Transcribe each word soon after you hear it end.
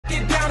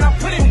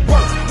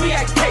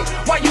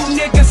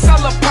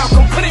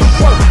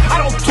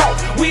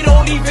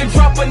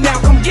proper now.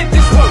 Come get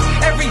this work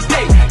every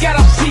day. Got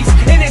our sheets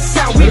in its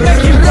sound. We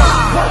make it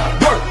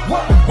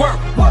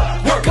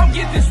work. Come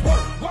get this work.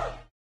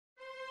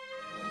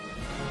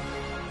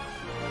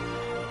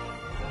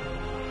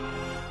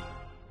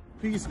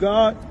 Peace,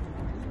 God.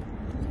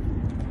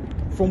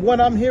 From what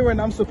I'm hearing,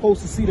 I'm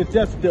supposed to see the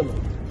death dealer.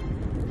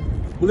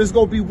 Well, it's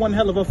gonna be one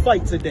hell of a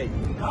fight today.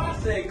 God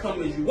said,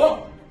 come as you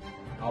are.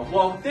 I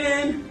walked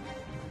in,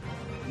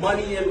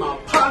 money in my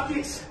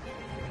pockets,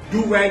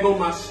 do-rag on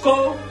my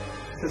skull,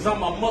 cause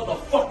I'm a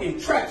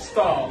motherfucking trap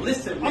star.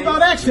 Listen, man.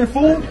 About action,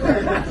 fool.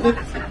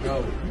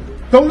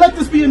 Don't let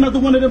this be another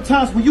one of them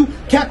times where you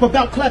cap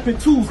about clapping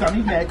twos. Got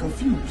me mad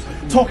confused.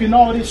 Talking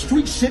all this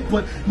street shit,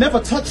 but never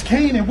touched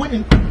cane and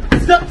wouldn't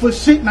step for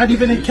shit, not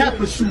even in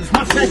Kappa shoes.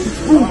 My check is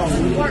proof.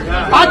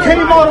 I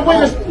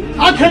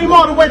came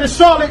all the way to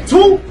Charlotte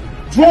too,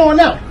 drawn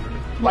out.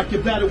 Like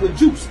your battle with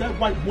Juice. That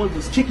white boy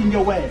was kicking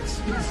your ass.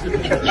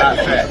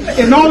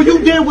 And all you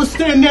did was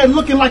stand there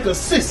looking like a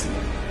sissy.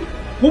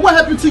 Well, what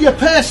happened to your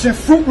passion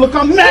fruit? Look,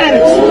 I'm mad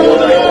at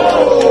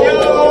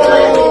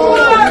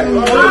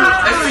you.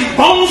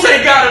 Bones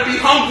ain't gotta be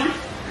hungry.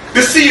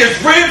 To see his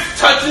ribs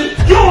touching,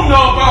 you don't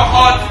know about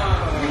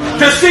hard.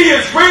 To see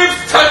his ribs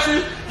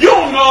touching, you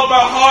don't know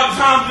about hard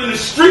times in the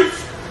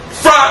streets.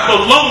 Fried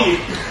bologna.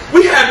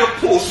 We had to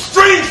pull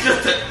strings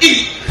just to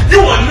eat. You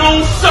a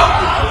known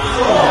sucker.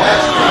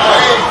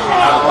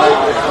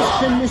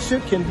 This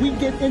shit, can we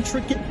get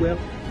intricate? Well,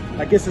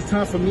 I guess it's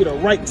time for me to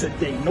write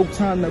today. No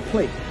time to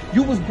play.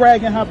 You was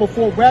bragging how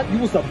before rap you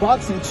was a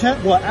boxing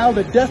champ. While Al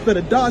the Death of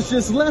the Dodge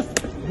just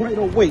left right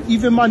away.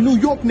 Even my New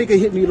York nigga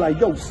hit me like,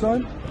 yo,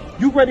 son,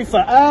 you ready for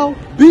Al?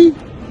 B?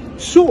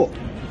 Sure.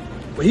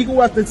 But he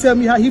gonna have to tell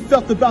me how he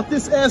felt about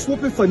this ass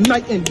whooping for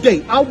night and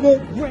day. I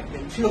won't rent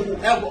and kill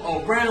whoever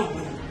around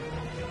me.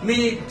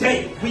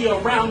 Midday, we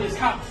around this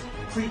house.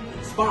 Creep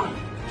and spine,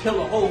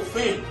 kill a whole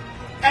family.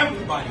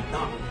 Everybody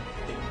dying.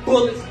 The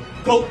bullets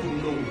go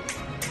through me.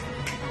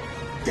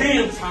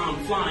 Damn time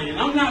flying. And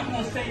I'm not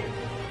gonna say it.